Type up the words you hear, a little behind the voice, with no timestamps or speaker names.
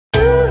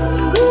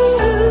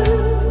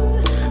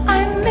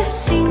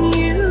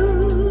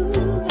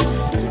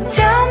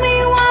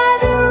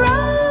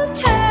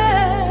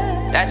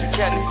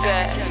tell me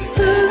say,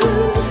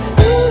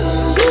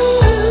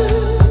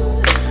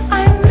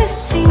 I'm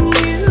missing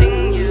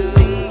you.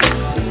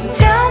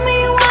 Tell me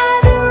why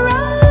the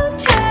road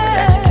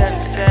turns. tell me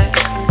say,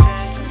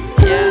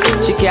 yeah.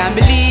 She can't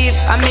believe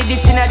I'm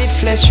medicine of the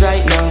flesh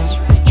right now.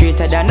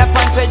 Greater than a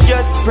pants we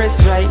just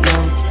press right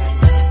now.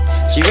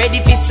 She ready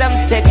for some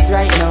sex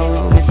right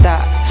now. Me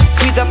start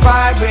squeeze up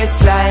her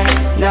breast like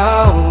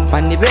now.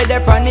 On the bed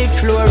up on the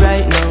floor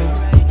right now.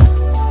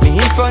 Me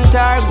in front of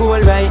her goal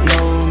right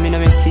now. Me no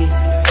messy,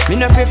 me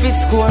no prep for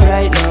school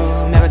right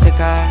now. Me go take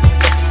her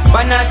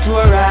on a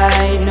tour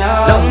right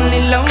now.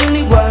 Lonely,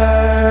 lonely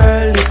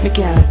world. If me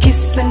can't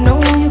kiss and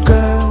know you,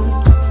 girl.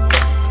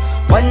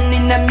 1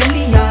 in a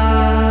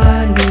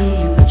million. Me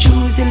you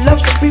choose your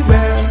love free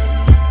world.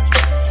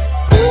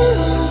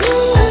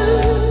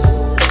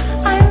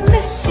 I'm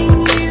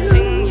missing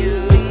you.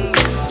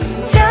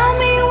 Tell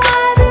me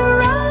why the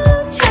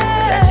road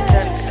turns.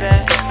 Tell me say,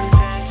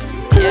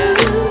 yeah.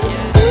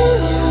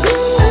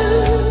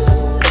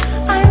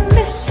 I'm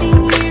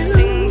missing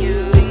you.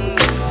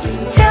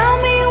 Tell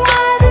me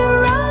why the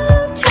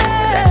road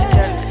turns.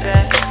 Tell me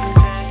say,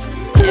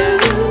 yeah.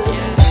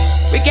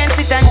 We can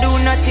sit and do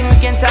nothing, we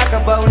can talk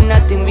about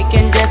nothing, we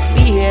can just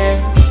be here.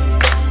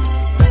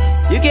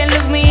 You can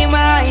look me in my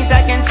eyes,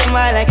 I can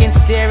smile, I can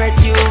stare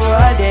at you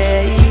all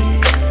day.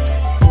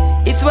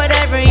 It's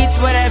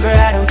whatever,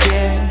 I don't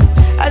care.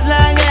 As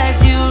long as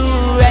you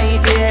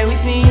right there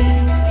with me.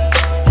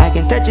 I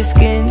can touch your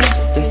skin,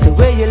 just the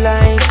way you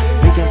like.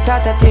 We can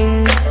start a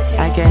thing.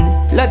 I can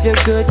love you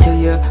good till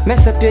you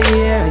mess up your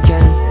ear. I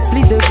can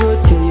please you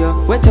good till you're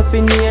wet up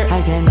in here.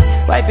 I can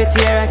wipe your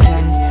tear, I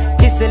can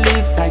kiss your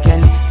lips, I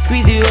can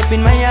squeeze you up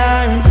in my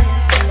arms.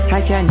 I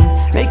can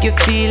make you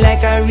feel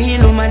like a real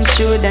woman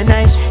should. And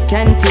I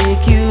can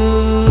take you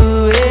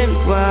where you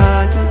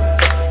want to,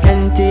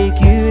 can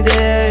take you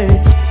there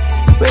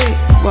where you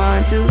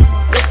want to.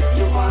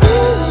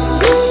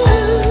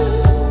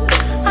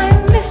 I'm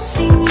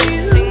missing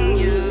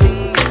you.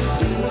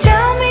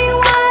 Tell me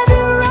why the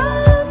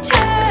road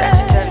turns.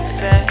 Tell me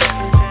say,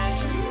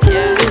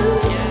 yeah.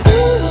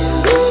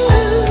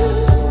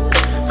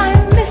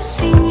 I'm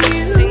missing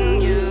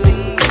you.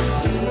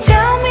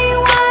 Tell me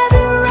why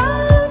the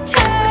road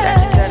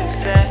turns. Tell me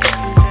say,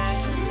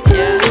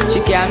 yeah. She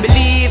can't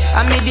believe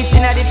I'm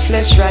medicine of the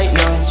flesh right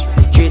now.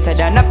 Greater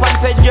than a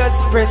pants we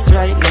just press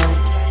right now.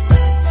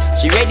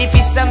 She ready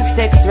for some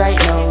sex right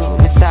now.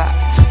 Me start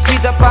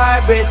squeeze up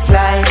her breast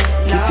like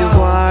keep you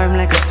warm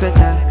like a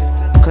sweater.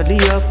 Cuddle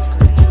you up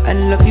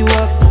and love you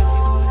up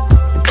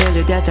and tell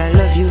you that I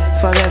love you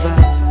forever.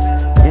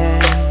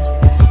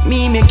 Yeah.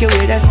 Me make you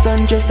wear that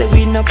sundress that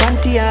with no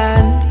panty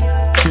on.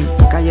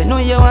 Cause you know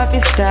you want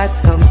to start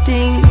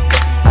something.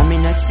 I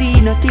mean I see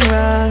nothing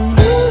wrong.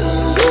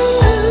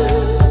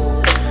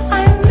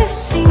 I'm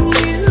missing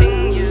you.